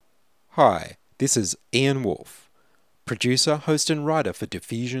Hi, this is Ian Wolfe, producer, host and writer for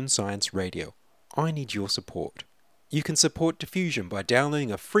Diffusion Science Radio. I need your support. You can support Diffusion by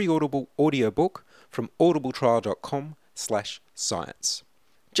downloading a free Audible audiobook from audibletrial.com/science.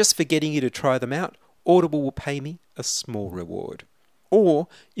 Just for getting you to try them out, Audible will pay me a small reward. Or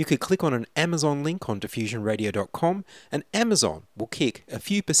you could click on an Amazon link on diffusionradio.com and Amazon will kick a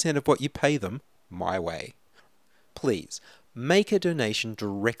few % of what you pay them my way. Please, make a donation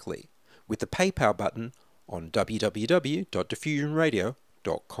directly with the PayPal button on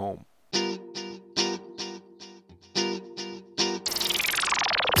www.diffusionradio.com.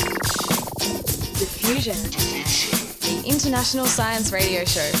 Diffusion, the international science radio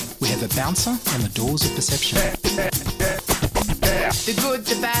show. We have a bouncer on the doors of perception. The good,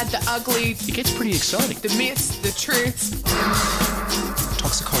 the bad, the ugly. It gets pretty exciting. The myths, the truths.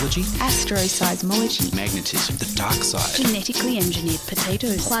 Toxicology. Astroseismology. Magnetism. The dark side. Genetically engineered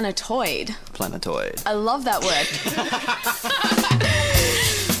potatoes. Planetoid. Planetoid. I love that word.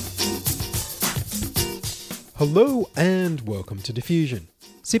 Hello and welcome to Diffusion.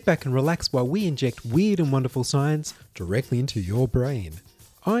 Sit back and relax while we inject weird and wonderful science directly into your brain.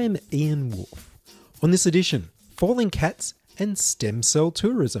 I'm Ian Wolfe. On this edition, falling cats and stem cell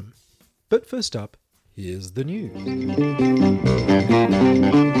tourism. But first up, here's the news.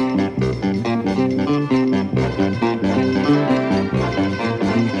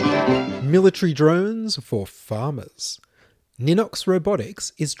 Military drones for farmers. Ninox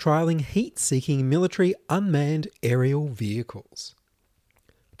Robotics is trialling heat-seeking military unmanned aerial vehicles.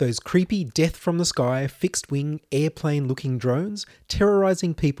 Those creepy death-from-the-sky fixed-wing airplane-looking drones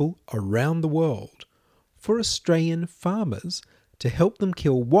terrorising people around the world for Australian farmers to help them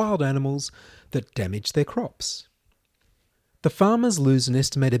kill wild animals that damage their crops. The farmers lose an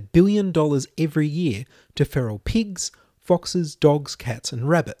estimated $1 billion every year to feral pigs, foxes, dogs, cats and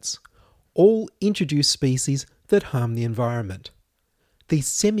rabbits, all introduced species that harm the environment. These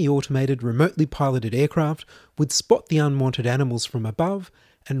semi-automated, remotely piloted aircraft would spot the unwanted animals from above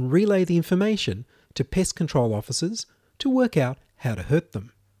and relay the information to pest control officers to work out how to hurt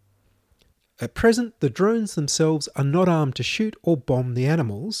them. At present, the drones themselves are not armed to shoot or bomb the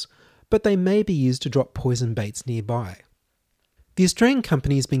animals, but they may be used to drop poison baits nearby. The Australian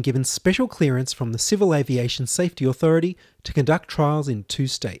company has been given special clearance from the Civil Aviation Safety Authority to conduct trials in 2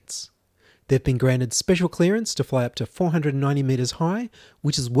 states. They've been granted special clearance to fly up to 490 metres high,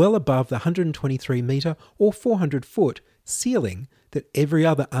 which is well above the 123 metre or 400 foot ceiling that every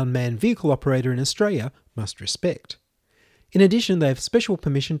other unmanned vehicle operator in Australia must respect. In addition, they have special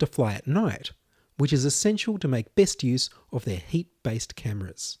permission to fly at night, which is essential to make best use of their heat-based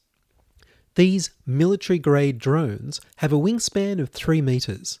cameras. These military-grade drones have a wingspan of 3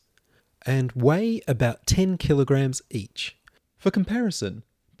 metres and weigh about 10 kilograms each. For comparison,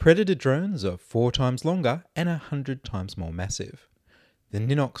 Predator drones are 4 times longer and 100 times more massive. The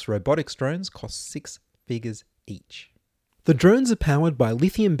Ninox Robotics drones cost 6 figures each. The drones are powered by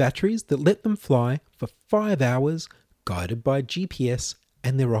lithium batteries that let them fly for 5 hours, guided by GPS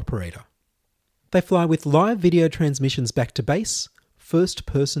and their operator. They fly with live video transmissions back to base,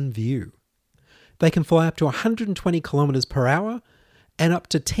 first-person view. They can fly up to 120 km per hour and up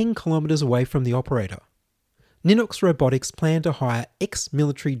to 10 km away from the operator. Ninox Robotics plan to hire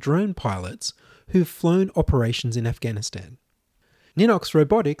ex-military drone pilots who've flown operations in Afghanistan. Ninox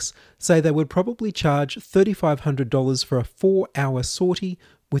Robotics say they would probably charge $3,500 for a 4-hour sortie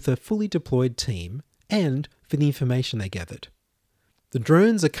with a fully deployed team and for the information they gathered. The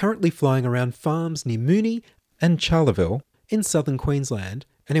drones are currently flying around farms near Moonee and Charleville in southern Queensland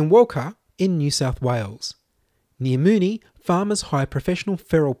and in Walker in New South Wales. Near Moonee, farmers hire professional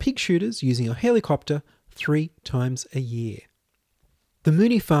feral pig shooters using a helicopter 3 times a year. The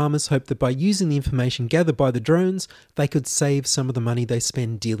Moonee farmers hope that by using the information gathered by the drones, they could save some of the money they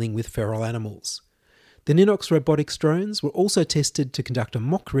spend dealing with feral animals. The Ninox Robotics drones were also tested to conduct a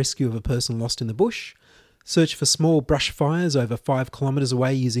mock rescue of a person lost in the bush, search for small brush fires over 5 kilometres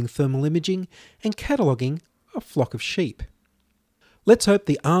away using thermal imaging, and cataloguing a flock of sheep. Let's hope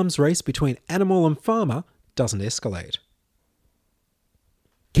the arms race between animal and farmer doesn't escalate.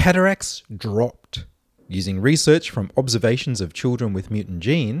 Cataracts dropped. Using research from observations of children with mutant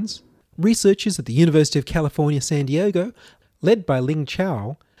genes, researchers at the University of California, San Diego, led by Ling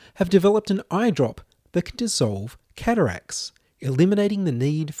Chow, have developed an eye drop that can dissolve cataracts, eliminating the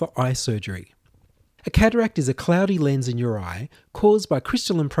need for eye surgery. A cataract is a cloudy lens in your eye caused by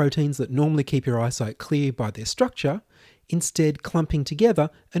crystalline proteins that normally keep your eyesight clear by their structure, instead clumping together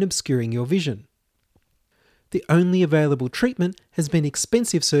and obscuring your vision. The only available treatment has been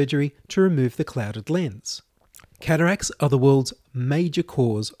expensive surgery to remove the clouded lens. Cataracts are the world's major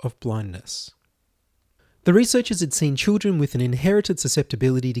cause of blindness. The researchers had seen children with an inherited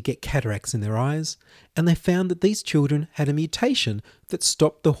susceptibility to get cataracts in their eyes, and they found that these children had a mutation that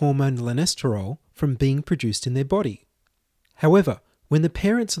stopped the hormone lanosterol from being produced in their body. However, when the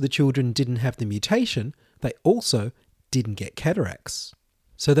parents of the children didn't have the mutation, they also didn't get cataracts.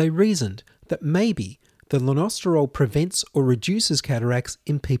 So they reasoned that maybe the lanosterol prevents or reduces cataracts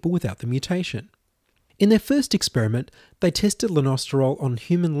in people without the mutation. In their first experiment, they tested lanosterol on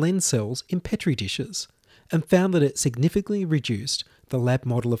human lens cells in Petri dishes and found that it significantly reduced the lab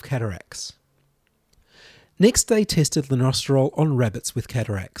model of cataracts. Next, they tested lanosterol on rabbits with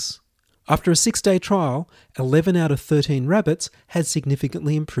cataracts. After a 6-day trial, 11 out of 13 rabbits had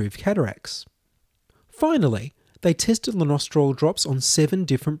significantly improved cataracts. Finally, they tested lanosterol drops on 7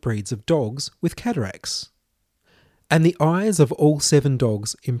 different breeds of dogs with cataracts. And the eyes of all 7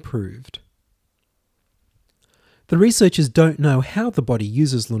 dogs improved. The researchers don't know how the body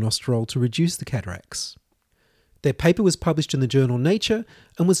uses lanosterol to reduce the cataracts. Their paper was published in the journal Nature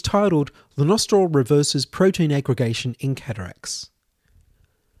and was titled Lanosterol Reverses Protein Aggregation in Cataracts.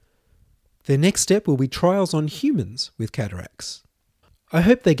 Their next step will be trials on humans with cataracts. I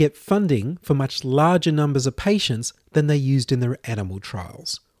hope they get funding for much larger numbers of patients than they used in their animal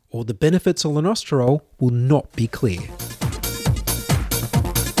trials, or the benefits of lanosterol will not be clear.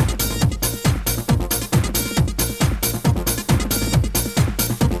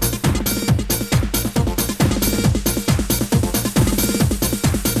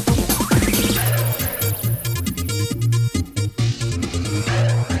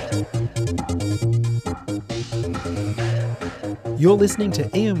 You're listening to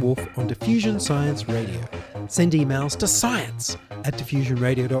Ian Wolfe on Diffusion Science Radio. Send emails to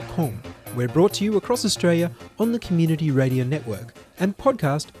science@diffusionradio.com. We're brought to you across Australia on the Community Radio Network and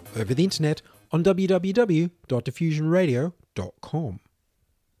podcast over the internet on www.diffusionradio.com.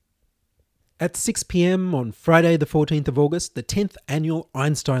 At 6 p.m. on Friday the 14th of August, the 10th annual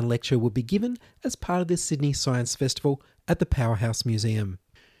Einstein Lecture will be given as part of the Sydney Science Festival at the Powerhouse Museum.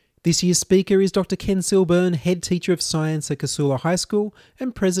 This year's speaker is Dr. Ken Silburn, Head Teacher of Science at Casula High School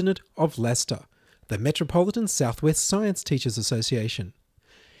and President of LASTA, the Metropolitan Southwest Science Teachers Association.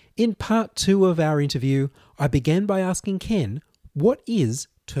 In part 2 of our interview, I began by asking Ken, what is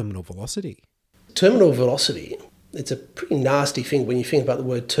terminal velocity? Terminal velocity, it's a pretty nasty thing when you think about the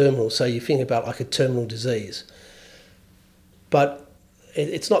word terminal, so you think about like a terminal disease. But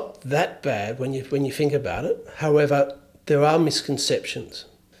it's not that bad when you think about it. However, there are misconceptions.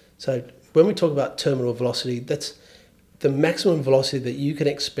 So when we talk about terminal velocity, that's the maximum velocity that you can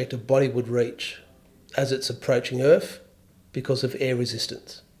expect a body would reach as it's approaching Earth because of air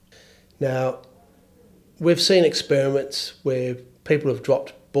resistance. Now, we've seen experiments where people have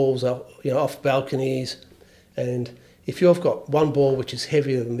dropped balls off balconies, and if you've got one ball which is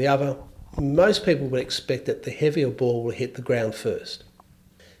heavier than the other, most people would expect that the heavier ball will hit the ground first.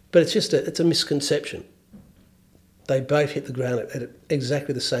 But it's a misconception. They both hit the ground at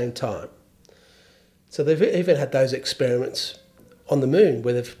exactly the same time. So they've even had those experiments on the moon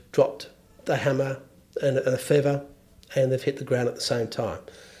where they've dropped a hammer and a feather and they've hit the ground at the same time.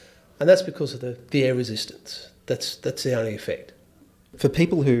 And that's because of the air resistance. That's the only effect. For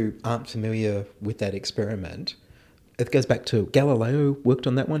people who aren't familiar with that experiment, it goes back to Galileo worked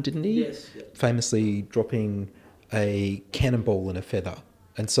on that one, didn't he? Yes. Yeah. Famously dropping a cannonball and a feather.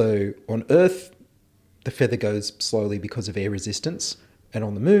 And so on Earth, the feather goes slowly because of air resistance. And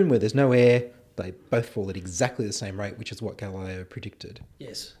on the moon, where there's no air, they both fall at exactly the same rate, which is what Galileo predicted.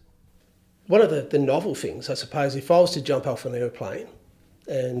 Yes. One of the novel things, I suppose, if I was to jump off an aeroplane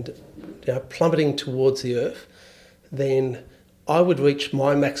and plummeting towards the Earth, then I would reach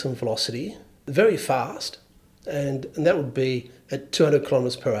my maximum velocity very fast, and that would be at 200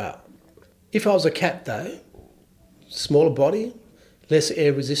 kilometres per hour. If I was a cat, though, smaller body, less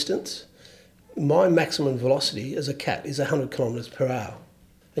air resistance, my maximum velocity as a cat is 100 kilometres per hour.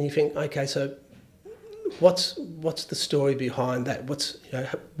 And you think, okay, so what's the story behind that?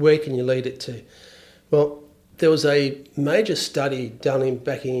 Where can you lead it to? Well, there was a major study done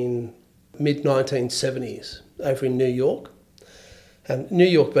back in mid-1970s over in New York. And New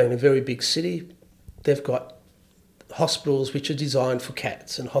York being a very big city, they've got hospitals which are designed for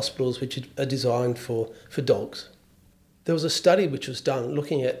cats and hospitals which are designed for dogs. There was a study which was done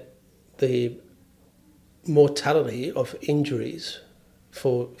looking at the mortality of injuries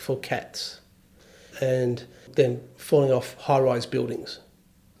for cats and then falling off high-rise buildings.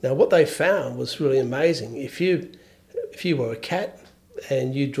 Now, what they found was really amazing. If you were a cat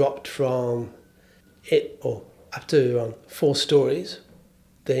and you dropped from it or up to 4 stories,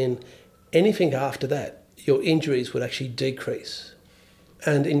 then anything after that, your injuries would actually decrease.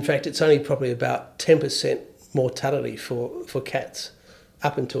 And in fact, it's only probably about 10% mortality for cats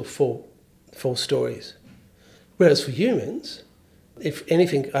up until four stories. Whereas for humans, if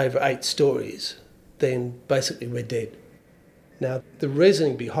anything over 8 stories, then basically we're dead. Now, the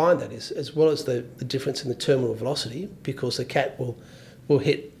reasoning behind that is, as well as the difference in the terminal velocity, because the cat will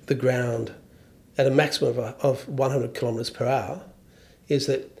hit the ground at a maximum of 100 kilometres per hour, is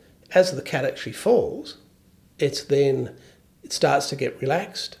that as the cat actually falls, it starts to get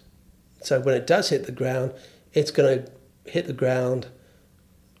relaxed. So when it does hit the ground, it's going to hit the ground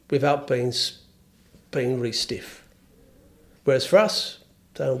without being really stiff. Whereas for us,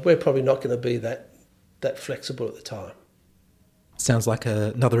 we're probably not going to be that flexible at the time. Sounds like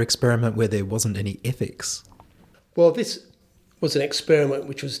another experiment where there wasn't any ethics. Well, this was an experiment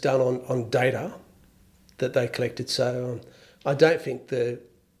which was done on data that they collected, so I don't think the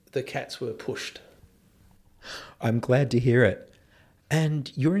cats were pushed. I'm glad to hear it.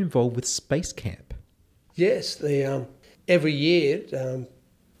 And you're involved with Space Camp. Yes, every year,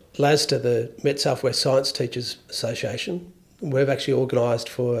 LASTA, the Met South West Science Teachers Association, we've actually organised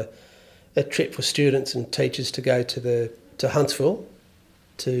for a trip for students and teachers to go to Huntsville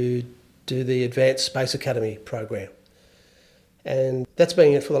to do the Advanced Space Academy program. And that's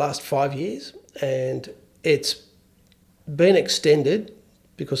been for the last 5 years, and it's been extended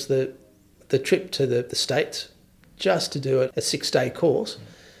because the trip to the States, just to do a 6-day course,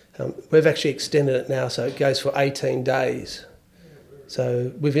 we've actually extended it now, so it goes for 18 days.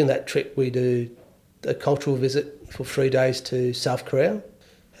 So within that trip we do a cultural visit for 3 days to South Korea,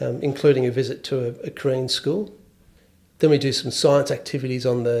 including a visit to a Korean school. Then we do some science activities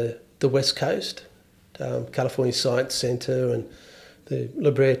on the West Coast, California Science Centre and the La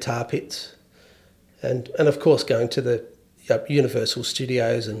Brea Tar Pits, and of course going to the Universal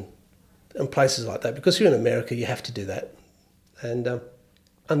Studios and places like that, because you're in America you have to do that.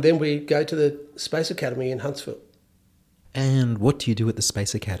 And then we go to the Space Academy in Huntsville. And what do you do at the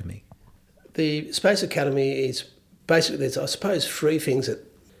Space Academy? The Space Academy is basically, there's I suppose 3 things that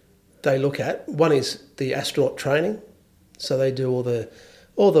they look at. One is the astronaut training. So they do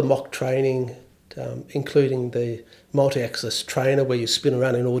all the mock training, including the multi-axis trainer where you spin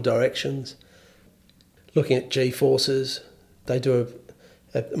around in all directions. Looking at G-forces, they do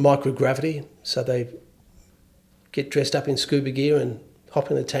a microgravity, so they get dressed up in scuba gear and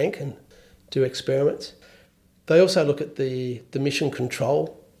hop in a tank and do experiments. They also look at the mission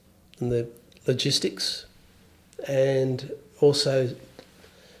control and the logistics, and also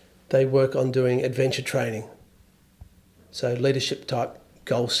they work on doing adventure training. So leadership type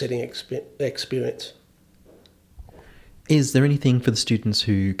goal setting experience. Is there anything for the students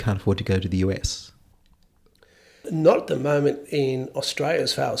who can't afford to go to the US? Not at the moment in Australia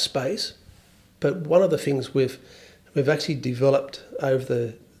as far as space, but one of the things we've actually developed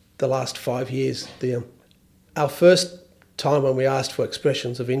over the last 5 years, our first time when we asked for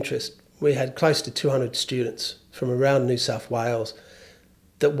expressions of interest, we had close to 200 students from around New South Wales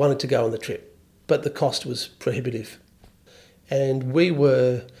that wanted to go on the trip, but the cost was prohibitive. And we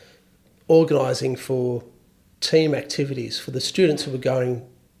were organising for team activities for the students who were going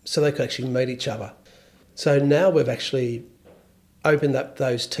so they could actually meet each other. So now we've actually opened up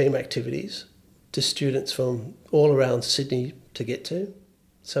those team activities to students from all around Sydney to get to.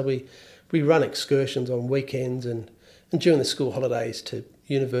 So we run excursions on weekends and during the school holidays to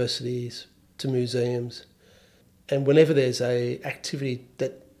universities, to museums. And whenever there's an activity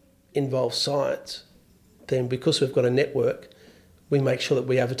that involves science, then because we've got a network, we make sure that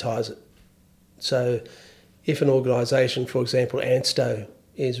we advertise it. So if an organisation, for example, ANSTO,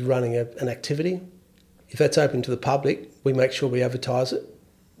 is running an activity, if that's open to the public, we make sure we advertise it.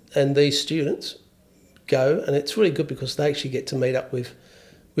 And these students go, and it's really good because they actually get to meet up with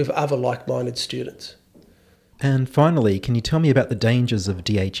other like-minded students. And finally, can you tell me about the dangers of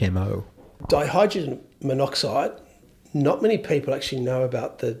DHMO? Dihydrogen monoxide, not many people actually know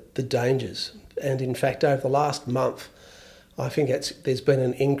about the dangers. And in fact, over the last month, I think there's been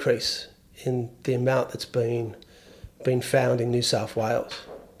an increase in the amount that's been found in New South Wales,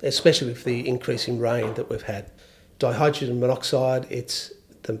 especially with the increase in rain that we've had. Dihydrogen monoxide, it's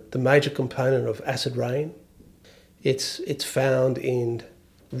the major component of acid rain. It's found in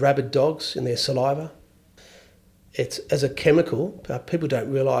rabid dogs in their saliva. It's as a chemical, people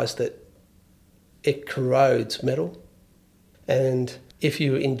don't realise that it corrodes metal, and if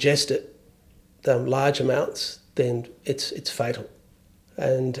you ingest it large amounts, then it's fatal.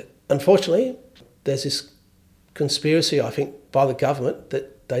 And unfortunately, there's this conspiracy, I think, by the government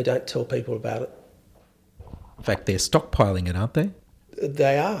that they don't tell people about it. In fact, they're stockpiling it, aren't they?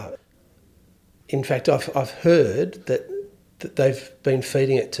 They are. In fact, I've heard that they've been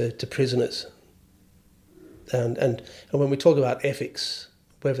feeding it to prisoners. And when we talk about ethics,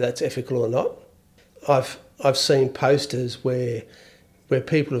 whether that's ethical or not, I've seen posters where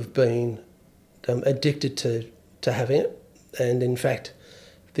people have been addicted to having it, and in fact,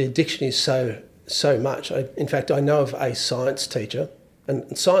 the addiction is so much. In fact, I know of a science teacher,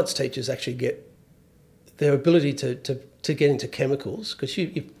 and science teachers actually get their ability to get into chemicals, because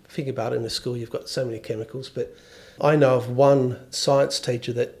you think about it, in a school you've got so many chemicals, but I know of one science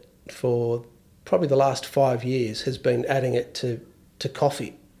teacher that for probably the last 5 years has been adding it to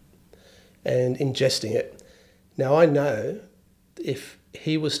coffee and ingesting it. Now I know if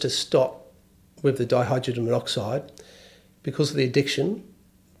he was to stop with the dihydrogen monoxide, because of the addiction,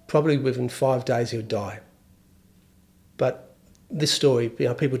 probably within 5 days he would die. But this story,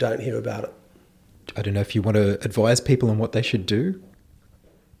 people don't hear about it. I don't know if you want to advise people on what they should do.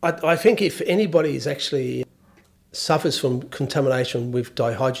 I think if anybody is actually suffers from contamination with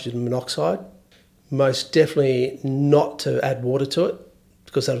dihydrogen monoxide, most definitely not to add water to it,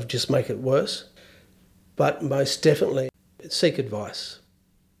 because that'll just make it worse. But most definitely seek advice.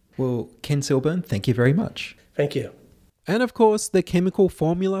 Well, Ken Silburn, thank you very much. Thank you. And of course, the chemical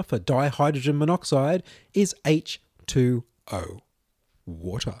formula for dihydrogen monoxide is H2O,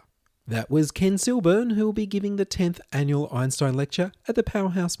 water. That was Ken Silburn, who will be giving the 10th Annual Einstein Lecture at the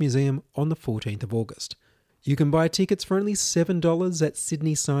Powerhouse Museum on the 14th of August. You can buy tickets for only $7 at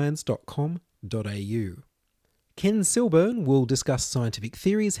sydneyscience.com.au. Ken Silburn will discuss scientific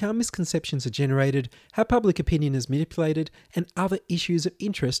theories, how misconceptions are generated, how public opinion is manipulated, and other issues of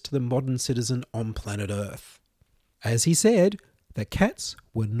interest to the modern citizen on planet Earth. As he said, the cats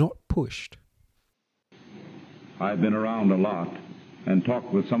were not pushed. I've been around a lot and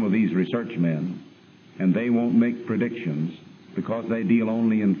talked with some of these research men, and they won't make predictions because they deal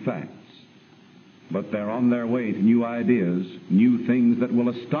only in facts. But they're on their way to new ideas, new things that will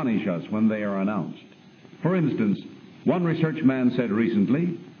astonish us when they are announced. For instance, one research man said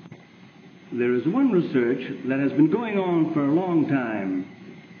recently, "There is one research that has been going on for a long time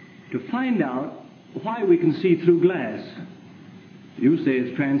to find out why we can see through glass. You say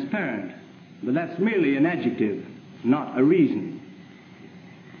it's transparent, but that's merely an adjective, not a reason.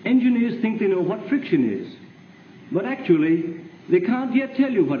 Engineers think they know what friction is, but actually they can't yet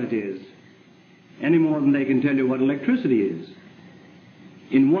tell you what it is, any more than they can tell you what electricity is.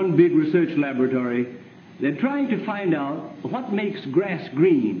 In one big research laboratory, they're trying to find out what makes grass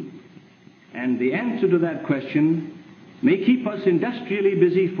green, and the answer to that question may keep us industrially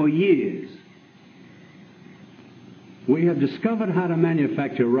busy for years. We have discovered how to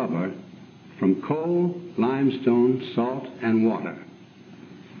manufacture rubber from coal, limestone, salt, and water.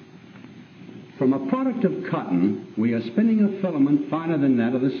 From a product of cotton, we are spinning a filament finer than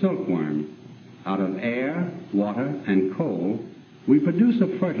that of the silkworm. Out of air, water, and coal, we produce a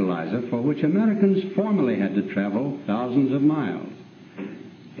fertilizer for which Americans formerly had to travel thousands of miles.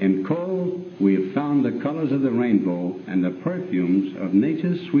 In coal, we have found the colors of the rainbow and the perfumes of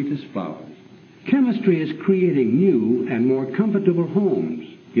nature's sweetest flowers. Chemistry is creating new and more comfortable homes,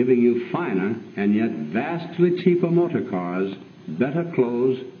 giving you finer and yet vastly cheaper motor cars, better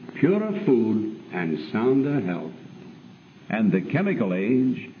clothes, purer food, and sounder health. and the chemical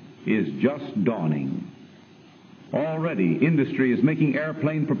age is just dawning. Already, industry is making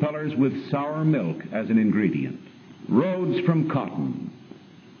airplane propellers with sour milk as an ingredient, roads from cotton,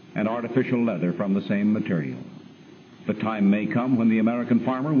 and artificial leather from the same material. The time may come when the American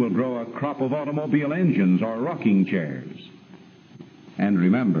farmer will grow a crop of automobile engines or rocking chairs. And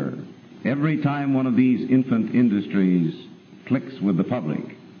remember, every time one of these infant industries clicks with the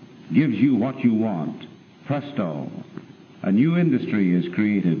public, gives you what you want, presto, a new industry is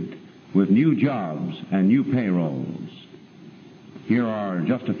created with new jobs and new payrolls. Here are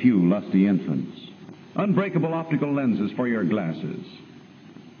just a few lusty infants. Unbreakable optical lenses for your glasses.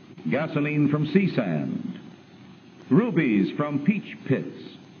 Gasoline from sea sand. Rubies from peach pits.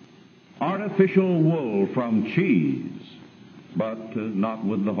 Artificial wool from cheese, but not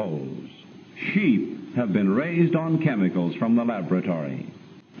with the holes. Sheep have been raised on chemicals from the laboratory.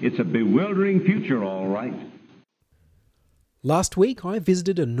 It's a bewildering future, all right. Last week, I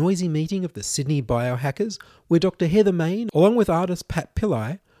visited a noisy meeting of the Sydney Biohackers where Dr. Heather Main, along with artist Pat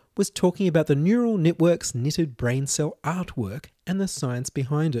Pillai, was talking about the neural network's knitted brain cell artwork and the science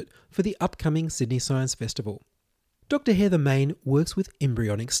behind it for the upcoming Sydney Science Festival. Dr. Heather Main works with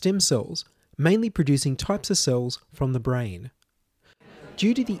embryonic stem cells, mainly producing types of cells from the brain.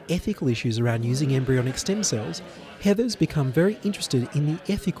 Due to the ethical issues around using embryonic stem cells, Heather's become very interested in the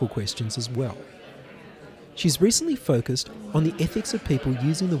ethical questions as well. She's recently focused on the ethics of people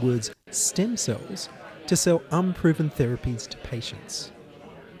using the words stem cells to sell unproven therapies to patients.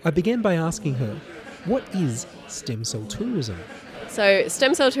 I began by asking her, what is stem cell tourism? So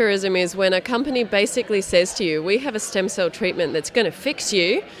stem cell tourism is when a company basically says to you, we have a stem cell treatment that's going to fix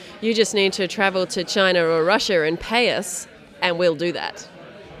you. You just need to travel to China or Russia and pay us, and we'll do that.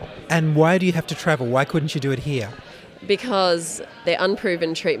 And why do you have to travel? Why couldn't you do it here? Because they're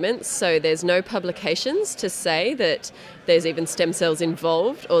unproven treatments, so there's no publications to say that there's even stem cells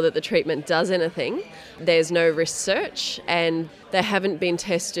involved or that the treatment does anything. There's no research, and they haven't been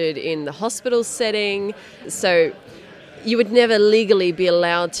tested in the hospital setting. So you would never legally be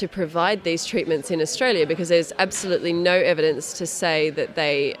allowed to provide these treatments in Australia because there's absolutely no evidence to say that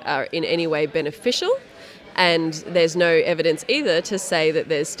they are in any way beneficial, and there's no evidence either to say that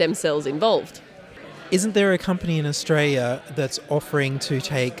there's stem cells involved. Isn't there a company in Australia that's offering to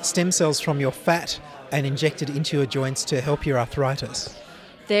take stem cells from your fat and inject it into your joints to help your arthritis?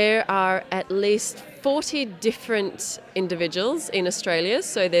 There are at least 40 different individuals in Australia.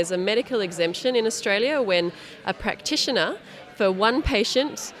 So there's a medical exemption in Australia when a practitioner, for one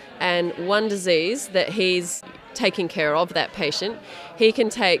patient and one disease that he's taking care of that patient, he can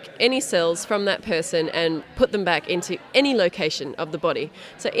take any cells from that person and put them back into any location of the body.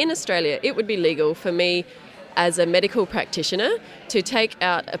 So in Australia, it would be legal for me as a medical practitioner to take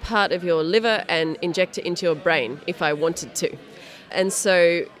out a part of your liver and inject it into your brain if I wanted to. And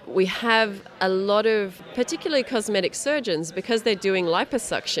so we have a lot of, particularly cosmetic surgeons, because they're doing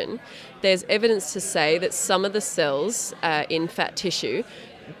liposuction, there's evidence to say that some of the cells in fat tissue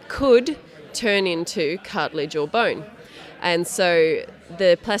could turn into cartilage or bone. And so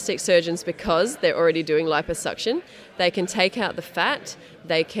the plastic surgeons, because they're already doing liposuction, they can take out the fat,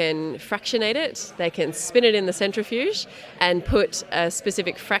 they can fractionate it, they can spin it in the centrifuge and put a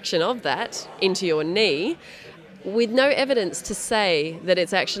specific fraction of that into your knee with no evidence to say that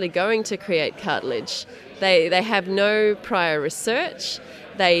it's actually going to create cartilage. They have no prior research.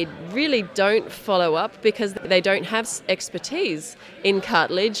 They really don't follow up because they don't have expertise in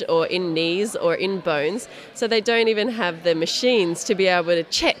cartilage or in knees or in bones, so they don't even have the machines to be able to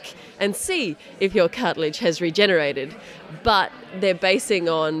check and see if your cartilage has regenerated. But they're basing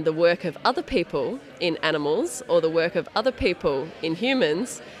on the work of other people in animals or the work of other people in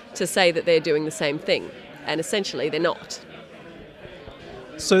humans to say that they're doing the same thing, and essentially they're not.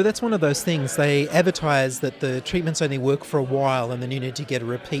 So that's one of those things. They advertise that the treatments only work for a while and then you need to get a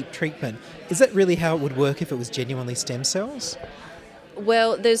repeat treatment. Is that really how it would work if it was genuinely stem cells?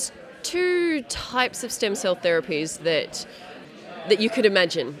 Well, there's two types of stem cell therapies that you could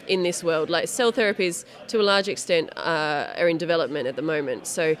imagine in this world. Like cell therapies, to a large extent, are in development at the moment.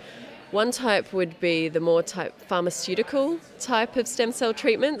 So one type would be the more pharmaceutical type of stem cell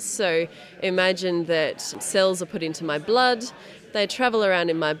treatments. So imagine that cells are put into my blood. They travel around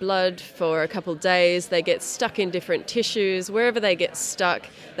in my blood for a couple of days. They get stuck in different tissues. Wherever they get stuck,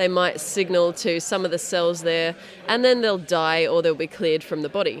 they might signal to some of the cells there, and then they'll die or they'll be cleared from the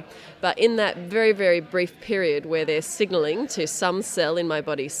body. But in that very, very brief period where they're signaling to some cell in my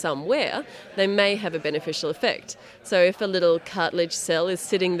body somewhere, they may have a beneficial effect. So if a little cartilage cell is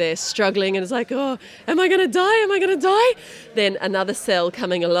sitting there struggling and is like, oh, am I going to die? Am I going to die? Then another cell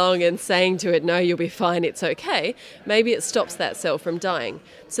coming along and saying to it, no, you'll be fine, it's okay. Maybe it stops that cell from dying.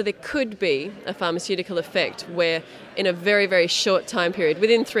 So there could be a pharmaceutical effect where in a very, very short time period,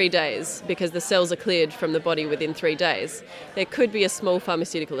 within 3 days, because the cells are cleared from the body within 3 days, there could be a small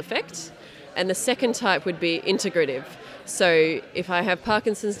pharmaceutical effect. And the second type would be integrative. So if I have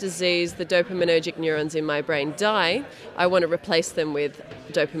Parkinson's disease, the dopaminergic neurons in my brain die, I want to replace them with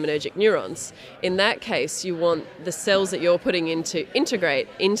dopaminergic neurons. In that case, you want the cells that you're putting in to integrate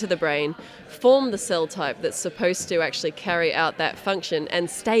into the brain, form the cell type that's supposed to actually carry out that function and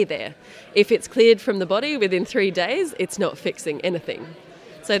stay there. If it's cleared from the body within 3 days, it's not fixing anything.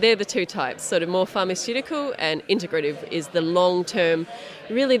 So they're the two types, sort of more pharmaceutical, and integrative is the long-term.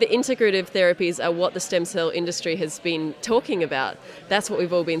 Really, the integrative therapies are what the stem cell industry has been talking about. That's what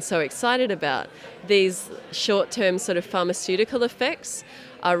we've all been so excited about. These short-term sort of pharmaceutical effects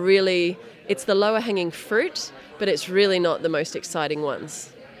are really, it's the lower-hanging fruit, but it's really not the most exciting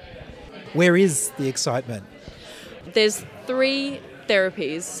ones. Where is the excitement? There's 3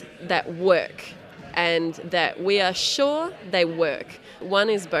 therapies that work and that we are sure they work. One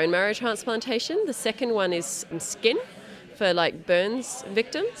is bone marrow transplantation, the second one is skin for like burns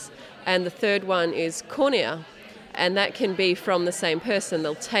victims, and the third one is cornea, and that can be from the same person.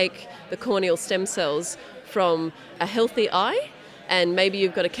 They'll take the corneal stem cells from a healthy eye, and maybe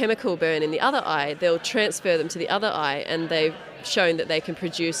you've got a chemical burn in the other eye, they'll transfer them to the other eye, and they've shown that they can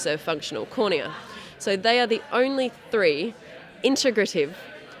produce a functional cornea. So they are the only 3 integrative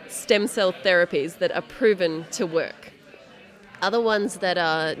stem cell therapies that are proven to work. Other ones that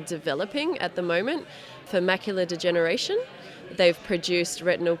are developing at the moment for macular degeneration, they've produced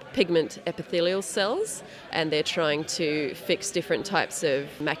retinal pigment epithelial cells, and they're trying to fix different types of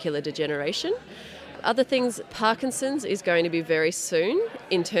macular degeneration. Other things, Parkinson's is going to be very soon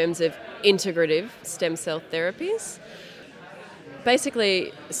in terms of integrative stem cell therapies.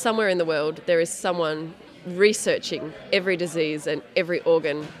 Basically, somewhere in the world, there is someone researching every disease and every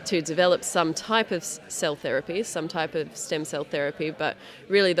organ to develop some type of cell therapy, some type of stem cell therapy, but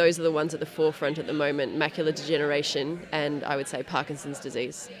really those are the ones at the forefront at the moment, macular degeneration and I would say Parkinson's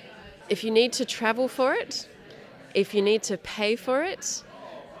disease. If you need to travel for it, if you need to pay for it,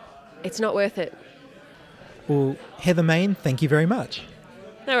 it's not worth it. Well, Heather Main, thank you very much.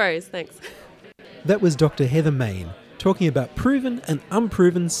 No worries, thanks. That was Dr. Heather Main talking about proven and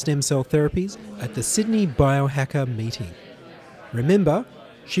unproven stem cell therapies at the Sydney Biohacker meeting. Remember,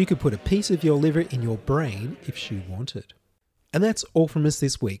 she could put a piece of your liver in your brain if she wanted. And that's all from us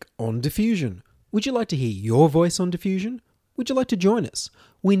this week on Diffusion. Would you like to hear your voice on Diffusion? Would you like to join us?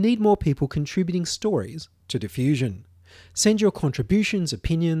 We need more people contributing stories to Diffusion. Send your contributions,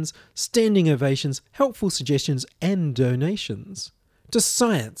 opinions, standing ovations, helpful suggestions and donations to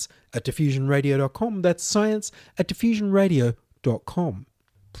science@diffusionradio.com. That's science@diffusionradio.com.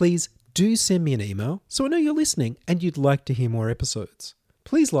 Please do send me an email so I know you're listening and you'd like to hear more episodes.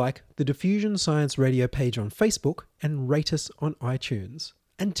 Please like the Diffusion Science Radio page on Facebook and rate us on iTunes.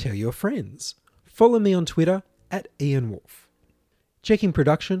 And tell your friends. Follow me on Twitter @IanWolf. Checking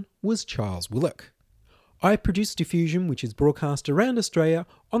production was Charles Willock. I produce Diffusion, which is broadcast around Australia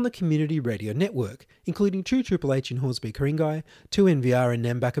on the Community Radio Network, including 2HHH in Hornsby Ku-ring-gai, 2NVR in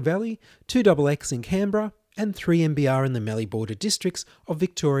Nambucca Valley, 2XX in Canberra, and 3MBR in the Mallee Border districts of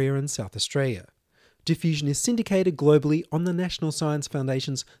Victoria and South Australia. Diffusion is syndicated globally on the National Science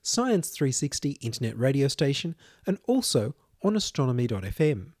Foundation's Science 360 internet radio station and also on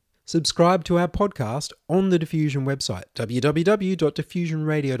astronomy.fm. Subscribe to our podcast on the Diffusion website,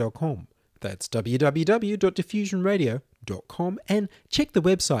 www.diffusionradio.com. That's www.diffusionradio.com, and check the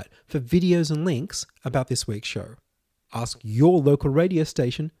website for videos and links about this week's show. Ask your local radio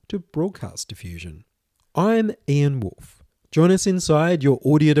station to broadcast Diffusion. I'm Ian Wolfe. Join us inside your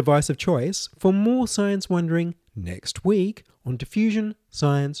audio device of choice for more science wondering next week on Diffusion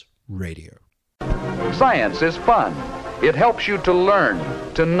Science Radio. Science is fun. It helps you to learn,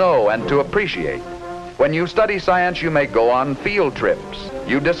 to know, and to appreciate. When you study science, you may go on field trips.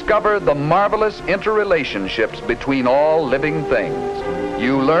 You discover the marvelous interrelationships between all living things.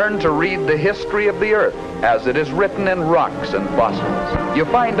 You learn to read the history of the Earth as it is written in rocks and fossils. You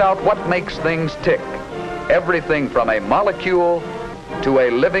find out what makes things tick, everything from a molecule to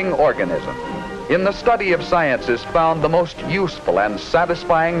a living organism. In the study of science is found the most useful and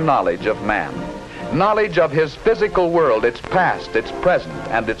satisfying knowledge of man. Knowledge of his physical world, its past, its present,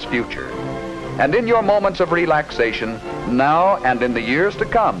 and its future. And in your moments of relaxation, now and in the years to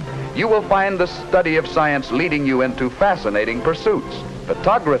come, you will find the study of science leading you into fascinating pursuits.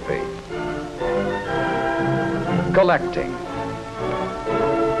 Photography, collecting.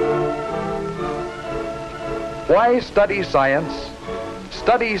 Why study science?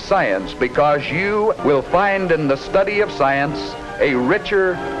 Study science because you will find in the study of science a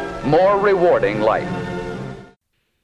richer, more rewarding life.